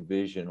big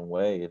vision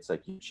way, it's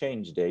like you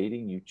change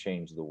dating, you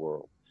change the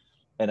world.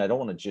 And I don't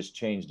want to just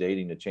change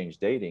dating to change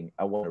dating.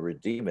 I want to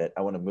redeem it.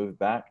 I want to move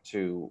back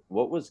to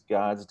what was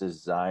God's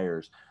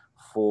desires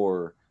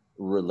for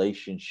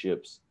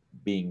relationships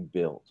being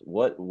built.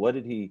 What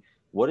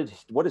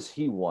does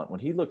he want when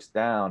he looks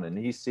down and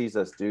he sees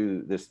us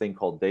do this thing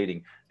called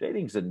dating?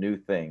 Dating's a new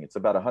thing. It's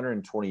about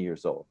 120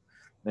 years old.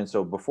 And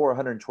so before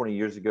 120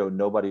 years ago,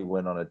 nobody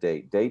went on a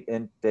date.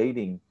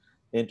 Dating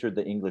entered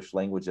the English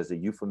language as a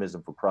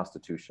euphemism for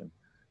prostitution.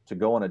 To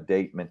go on a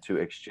date meant to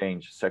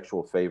exchange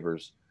sexual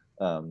favors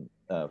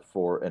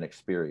for an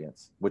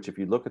experience, which if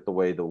you look at the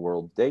way the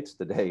world dates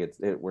today,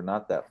 we're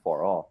not that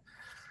far off.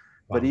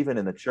 Wow. But even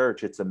in the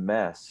church, it's a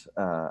mess.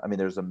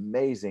 There's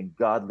amazing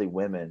godly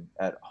women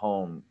at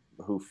home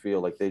who feel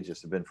like they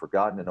just have been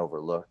forgotten and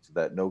overlooked,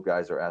 that no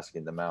guys are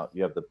asking them out.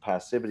 You have the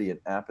passivity and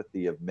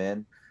apathy of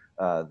men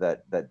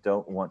that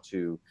don't want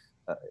to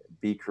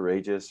be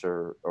courageous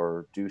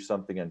or do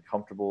something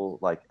uncomfortable,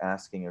 like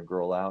asking a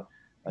girl out.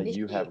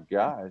 You have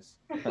guys,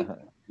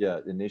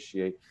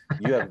 initiate.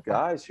 You have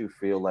guys who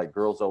feel like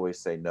girls always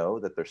say no,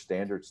 that their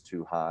standards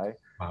too high,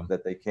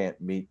 that they can't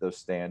meet those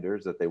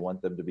standards, that they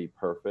want them to be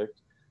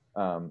perfect.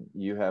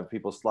 You have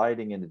people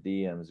sliding into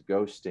DMs,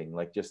 ghosting,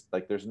 like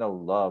there's no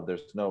love,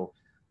 there's no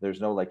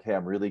like, hey,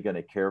 I'm really going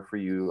to care for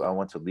you. I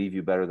want to leave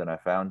you better than I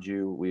found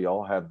you. We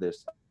all have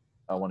this,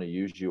 I want to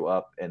use you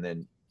up and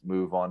then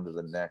move on to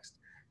the next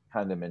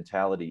kind of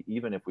mentality,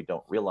 even if we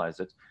don't realize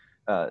it.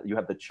 You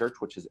have the church,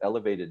 which has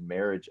elevated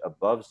marriage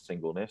above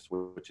singleness,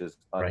 which is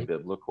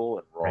unbiblical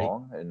and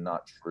wrong and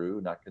not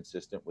true, not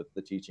consistent with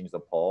the teachings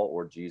of Paul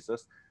or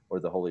Jesus or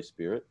the Holy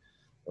Spirit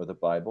or the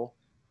Bible.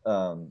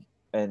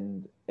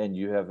 And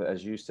you have,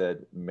 as you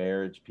said,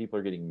 marriage. People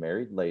are getting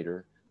married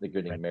later. They're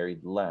getting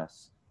married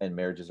less, and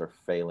marriages are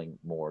failing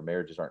more.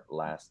 Marriages aren't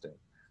lasting.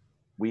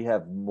 We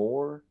have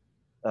more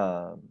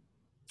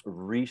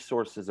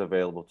resources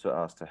available to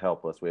us to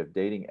help us. We have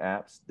dating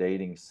apps,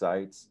 dating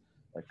sites,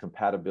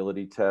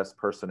 compatibility tests,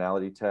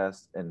 personality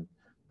tests, and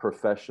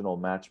professional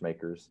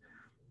matchmakers.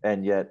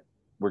 And yet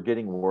we're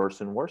getting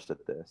worse and worse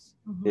at this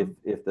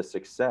if the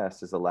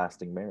success is a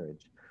lasting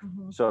marriage.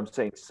 So I'm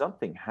saying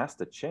something has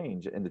to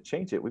change, and to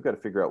change it, we've got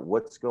to figure out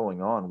what's going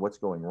on, what's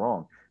going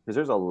wrong, because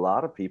there's a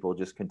lot of people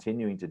just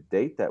continuing to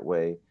date that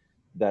way.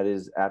 That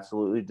is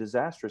absolutely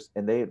disastrous,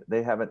 and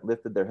they haven't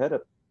lifted their head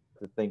up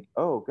to think,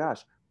 oh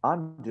gosh,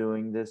 I'm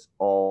doing this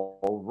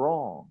all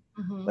wrong.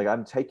 Like,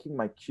 I'm taking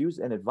my cues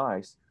and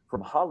advice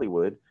from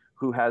Hollywood,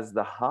 who has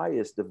the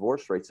highest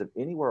divorce rates of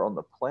anywhere on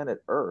the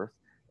planet Earth,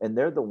 and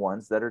they're the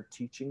ones that are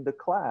teaching the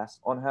class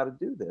on how to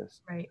do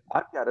this.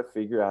 I've got to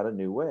figure out a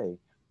new way.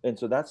 And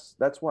so that's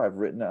why I've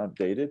written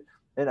Outdated.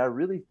 And I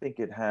really think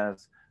it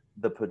has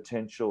the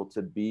potential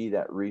to be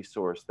that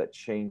resource that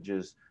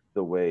changes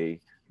the way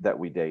that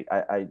we date.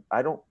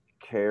 I don't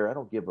care. I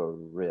don't give a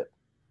rip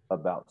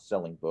about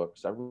selling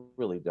books. I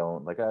really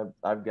don't. Like,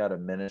 I've got a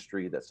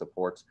ministry that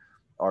supports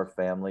our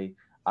family.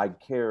 I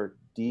care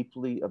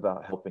deeply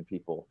about helping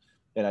people.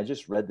 And I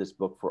just read this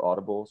book for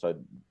Audible. So I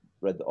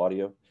read the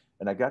audio,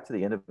 and I got to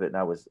the end of it, and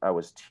I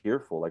was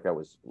tearful. Like, I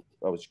was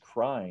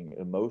crying,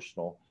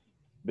 emotional,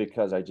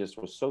 because I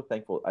just was so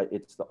thankful.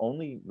 It's the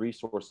only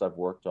resource I've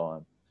worked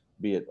on,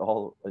 be it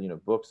all,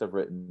 books I've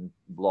written,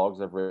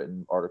 blogs I've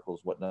written,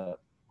 articles, whatnot,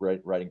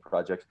 writing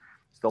projects.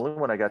 It's the only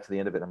one I got to the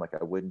end of it. I'm like,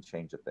 I wouldn't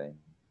change a thing.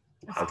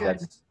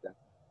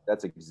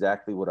 That's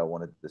exactly what I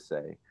wanted to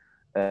say.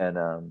 And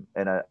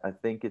I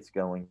think it's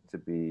going to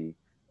be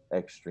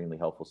extremely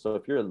helpful. So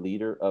if you're a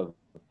leader of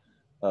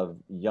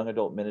young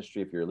adult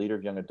ministry, if you're a leader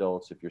of young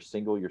adults, if you're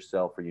single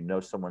yourself,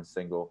 or someone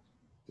single,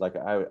 like,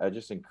 I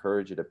just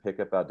encourage you to pick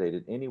up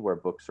Outdated anywhere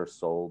books are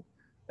sold.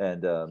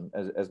 And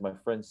as my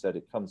friend said,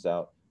 it comes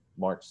out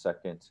March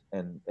 2nd,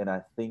 and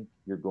I think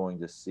you're going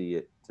to see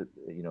it to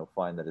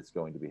find that it's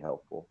going to be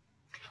helpful.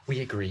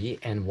 We agree.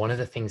 And one of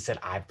the things that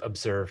I've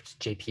observed,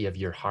 JP, of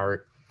your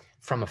heart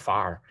from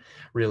afar,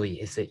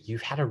 really, is that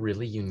you've had a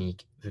really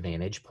unique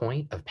vantage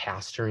point of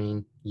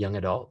pastoring young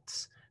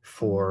adults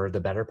for the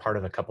better part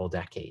of a couple of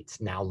decades,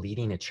 now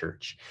leading a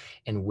church.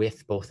 And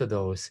with both of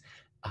those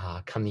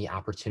come the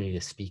opportunity to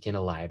speak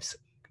into lives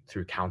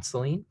through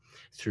counseling,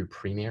 through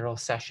premarital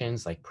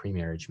sessions like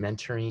pre-marriage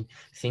mentoring,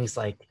 things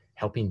like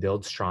helping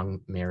build strong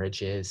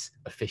marriages,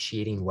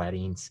 officiating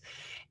weddings.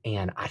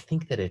 And I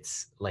think that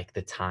it's like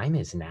the time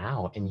is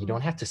now, and you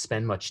don't have to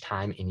spend much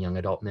time in young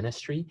adult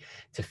ministry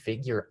to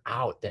figure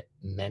out that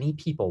many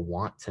people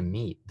want to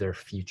meet their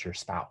future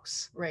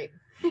spouse. Right.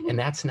 And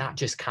that's not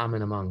just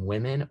common among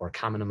women or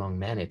common among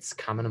men, it's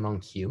common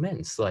among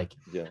humans. Like,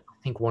 I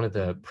think one of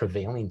the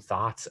prevailing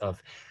thoughts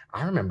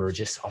I remember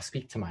I'll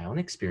speak to my own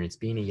experience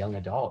being a young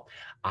adult.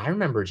 I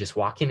remember just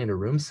walking into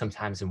rooms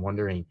sometimes and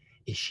wondering,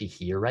 is she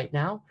here right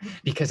now?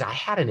 Because I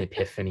had an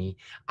epiphany.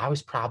 I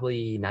was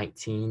probably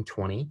 19,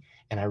 20,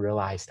 and I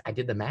realized, I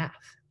did the math.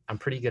 I'm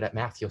pretty good at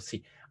math. You'll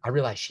see. I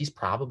realized she's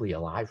probably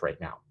alive right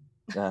now.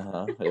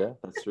 Yeah,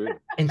 that's true.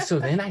 And so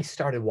then I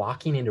started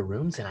walking into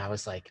rooms, and I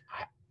was like,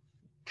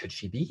 could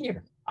she be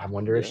here? I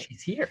wonder if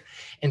she's here.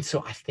 And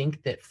so I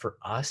think that for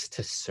us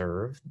to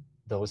serve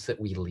those that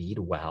we lead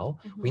well,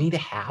 we need to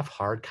have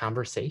hard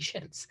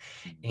conversations.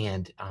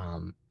 And,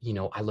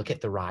 I look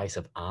at the rise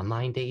of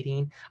online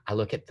dating. I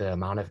look at the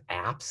amount of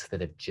apps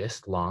that have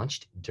just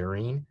launched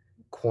during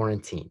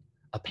quarantine,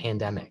 a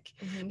pandemic,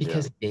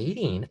 because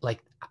dating,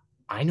 like,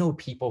 I know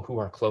people who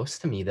are close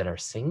to me that are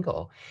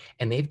single,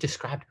 and they've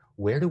described,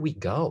 where do we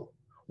go?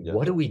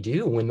 What do we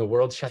do when the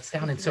world shuts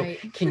down? And so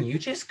can you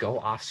just go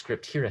off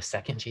script here a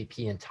second,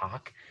 JP, and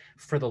talk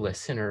for the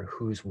listener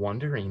who's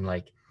wondering,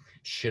 like,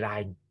 should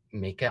I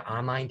make an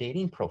online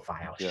dating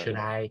profile? Should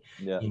I,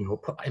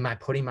 am I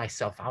putting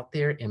myself out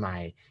there? Am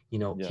I,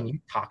 can you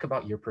talk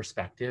about your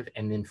perspective?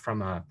 And then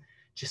from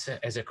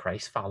as a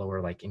Christ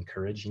follower, like,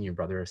 encouraging your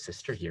brother or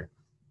sister here.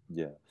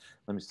 Yeah.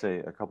 Let me say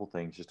a couple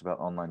things just about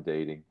online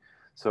dating.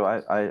 So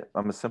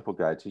I'm a simple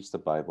guy. I teach the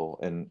Bible,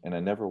 and I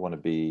never want to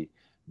be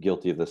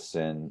guilty of the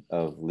sin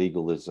of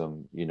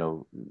legalism,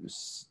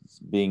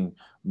 being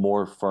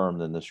more firm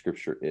than the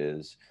scripture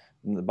is.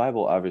 And the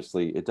Bible,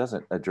 obviously, it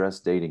doesn't address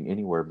dating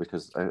anywhere,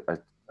 because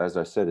as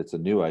I said, it's a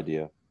new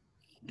idea.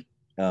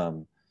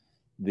 And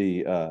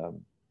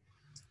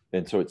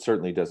so it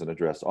certainly doesn't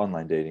address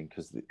online dating,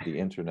 because the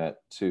internet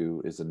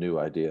too is a new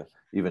idea,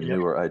 even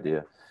newer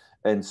idea.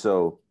 And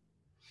so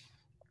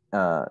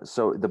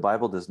the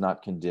Bible does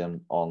not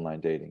condemn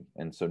online dating,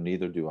 and so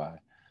neither do I.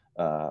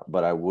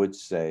 But I would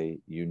say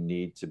you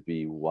need to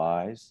be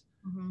wise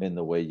in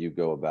the way you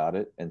go about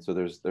it. And so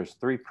there's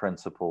three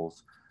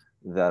principles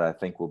that I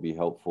think will be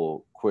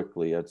helpful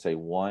quickly. I'd say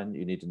one,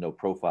 you need to know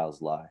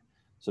profiles lie.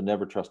 So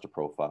never trust a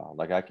profile.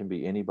 Like I can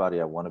be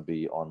anybody I want to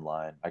be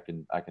online. I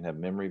can have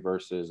memory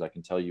verses. I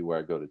can tell you where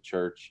I go to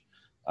church.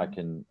 I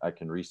can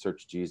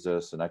research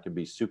Jesus, and I can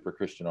be super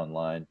Christian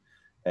online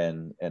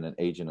and an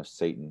agent of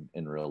Satan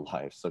in real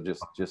life. So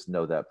just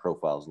know that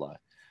profiles lie.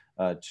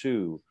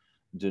 Two,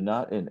 do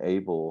not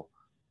enable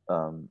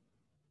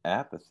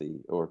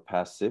apathy or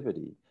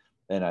passivity.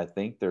 And I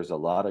think there's a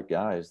lot of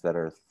guys that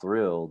are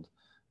thrilled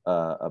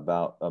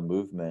about a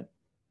movement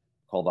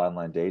called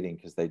online dating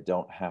because they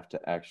don't have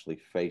to actually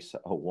face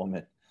a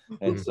woman.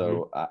 And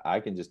so I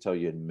can just tell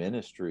you in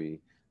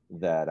ministry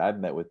that I've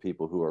met with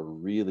people who are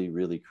really,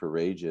 really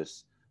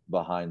courageous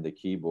behind the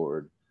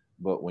keyboard,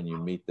 but when you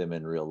meet them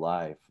in real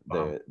life,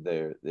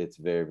 it's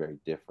very, very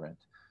different.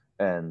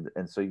 And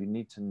so you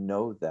need to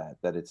know that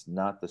it's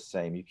not the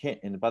same. You can't,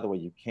 and by the way,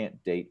 you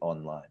can't date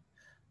online.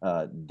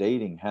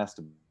 Dating has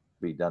to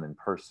be done in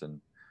person.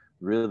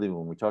 Really,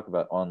 when we talk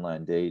about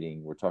online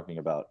dating, we're talking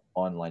about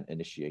online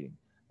initiating.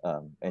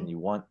 And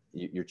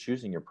you're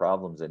choosing your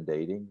problems in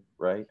dating,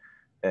 right?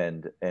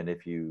 And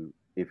if you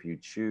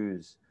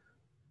choose,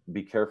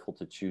 be careful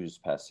to choose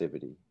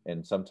passivity.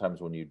 And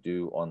sometimes when you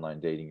do online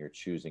dating, you're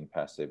choosing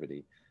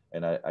passivity.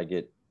 And I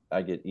get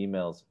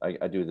emails.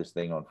 I do this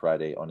thing on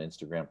Friday on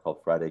Instagram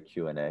called Friday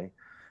Q&A,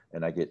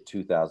 and I get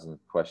 2,000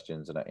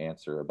 questions and I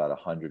answer about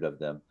 100 of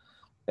them.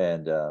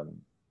 And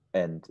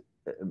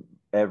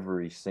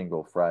every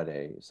single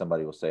Friday,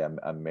 somebody will say,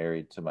 I'm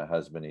married to my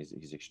husband.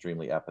 He's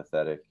extremely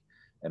apathetic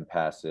and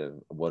passive.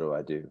 What do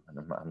I do? And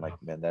I'm like,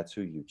 man, that's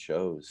who you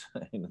chose.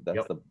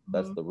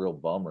 That's the real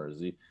bummer.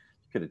 Is you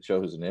could have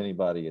chosen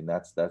anybody, and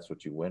that's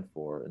what you went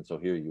for. And so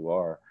here you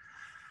are.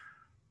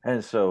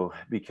 And so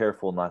be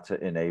careful not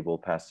to enable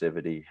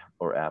passivity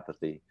or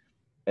apathy.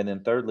 And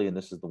then thirdly, and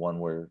this is the one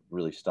where it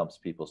really stumps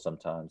people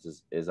sometimes,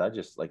 is I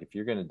just like, if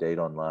you're going to date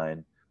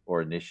online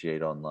or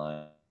initiate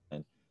online,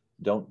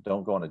 don't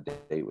go on a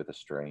date with a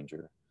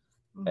stranger.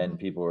 And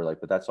people are like,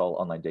 but that's all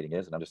online dating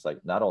is. And I'm just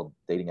like, not all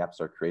dating apps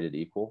are created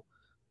equal.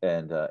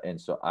 And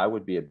so I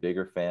would be a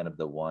bigger fan of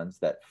the ones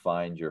that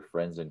find your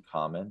friends in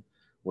common,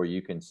 where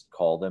you can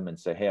call them and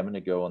say, hey, I'm going to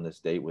go on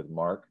this date with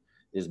Mark.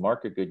 Is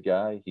Mark a good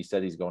guy? He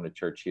said he's going to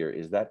church here.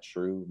 Is that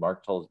true?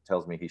 Mark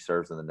tells me he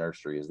serves in the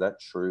nursery. Is that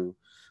true?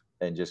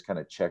 And just kind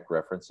of check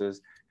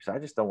references. Because I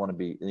just don't want to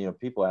be,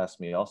 people ask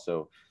me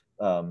also,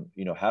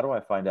 how do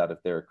I find out if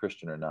they're a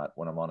Christian or not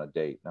when I'm on a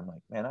date? And I'm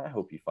like, man, I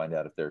hope you find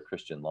out if they're a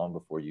Christian long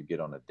before you get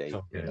on a date.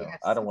 Yes.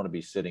 I don't want to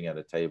be sitting at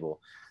a table.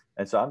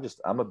 And so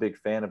I'm a big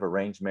fan of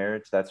arranged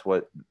marriage. That's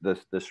what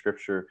the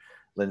scripture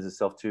lends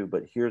itself to.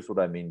 But here's what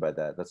I mean by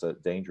that. That's a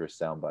dangerous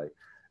soundbite.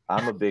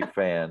 I'm a big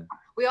fan.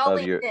 We all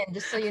leaned in,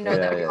 just so you know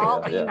that we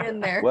all leaned in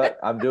there. Well,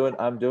 I'm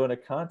doing a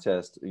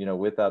contest,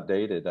 with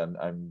Outdated.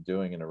 I'm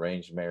doing an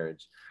arranged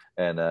marriage,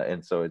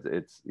 and so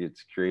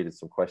it's created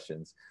some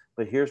questions.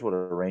 But here's what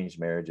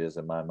arranged marriage is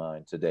in my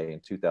mind today in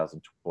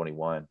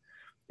 2021: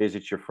 is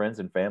it's your friends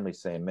and family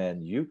saying,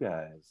 "Man, you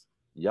guys,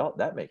 y'all,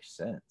 that makes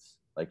sense.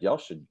 Like y'all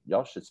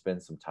should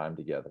spend some time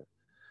together."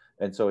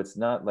 And so it's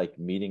not like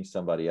meeting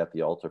somebody at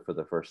the altar for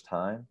the first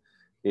time.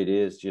 It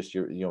is just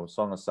your,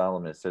 Song of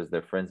Solomon, it says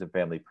their friends and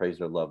family praise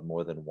their love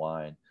more than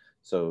wine.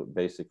 So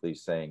basically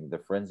saying the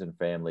friends and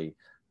family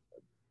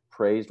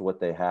praised what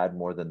they had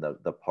more than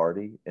the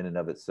party in and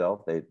of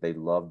itself. They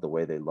loved the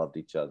way they loved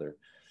each other.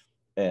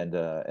 And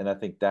I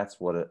think that's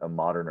what a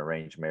modern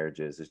arranged marriage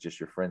is. It's just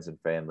your friends and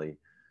family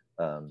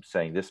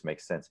saying this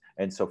makes sense.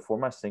 And so for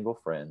my single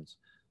friends,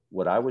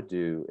 what I would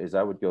do is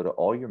I would go to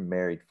all your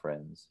married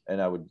friends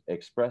and I would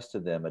express to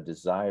them a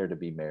desire to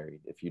be married.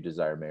 If you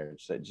desire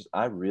marriage, say,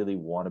 I really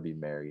want to be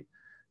married.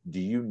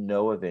 Do you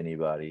know of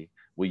anybody?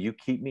 Will you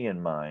keep me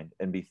in mind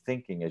and be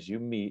thinking as you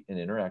meet and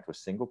interact with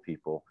single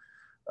people?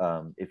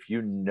 If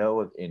you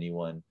know of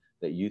anyone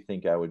that you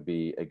think I would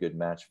be a good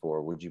match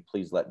for, would you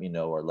please let me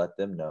know or let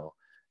them know?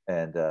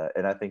 And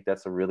I think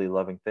that's a really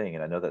loving thing.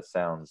 And I know that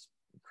sounds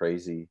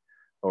crazy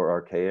or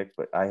archaic,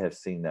 but I have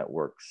seen that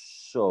work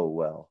so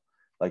well.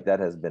 Like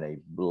that has been a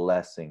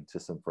blessing to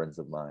some friends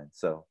of mine.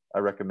 So I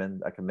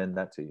commend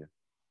that to you.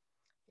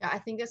 Yeah, I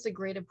think that's a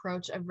great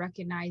approach of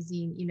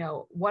recognizing,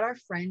 what our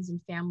friends and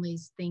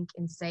families think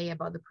and say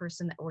about the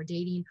person that we're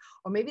dating,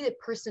 or maybe the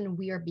person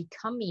we are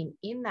becoming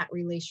in that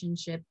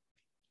relationship.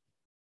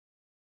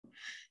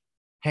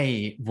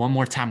 Hey, one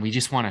more time, we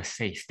just want to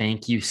say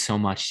thank you so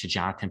much to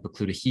Jonathan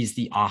Pokluda. He's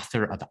the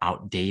author of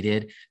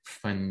Outdated,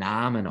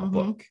 phenomenal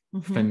book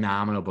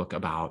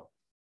about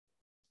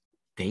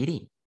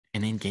dating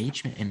and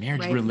engagement and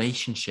marriage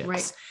relationships.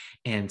 Right.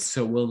 And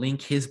so we'll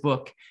link his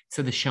book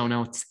to the show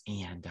notes,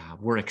 and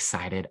we're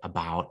excited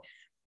about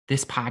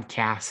this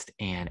podcast.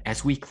 And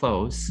as we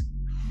close,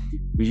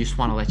 we just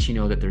want to let you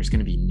know that there's going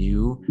to be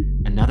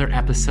another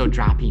episode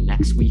dropping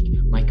next week.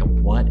 Micah,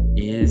 what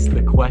is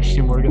the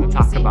question we're going to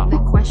talk about? The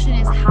question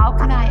is, how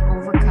can I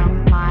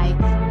overcome my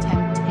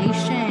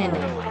temptation?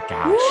 Oh my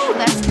gosh. Ooh,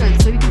 that's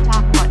good. So we can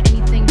talk about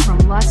anything from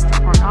lust to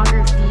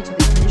pornography to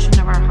the condition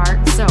of our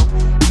heart. So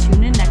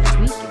tune in next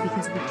week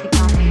because we kick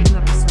off a new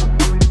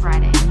episode every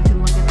Friday. And you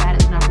can look at that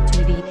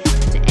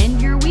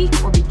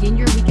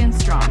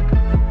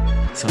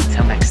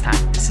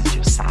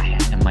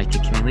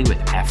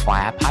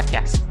FYI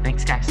Podcast.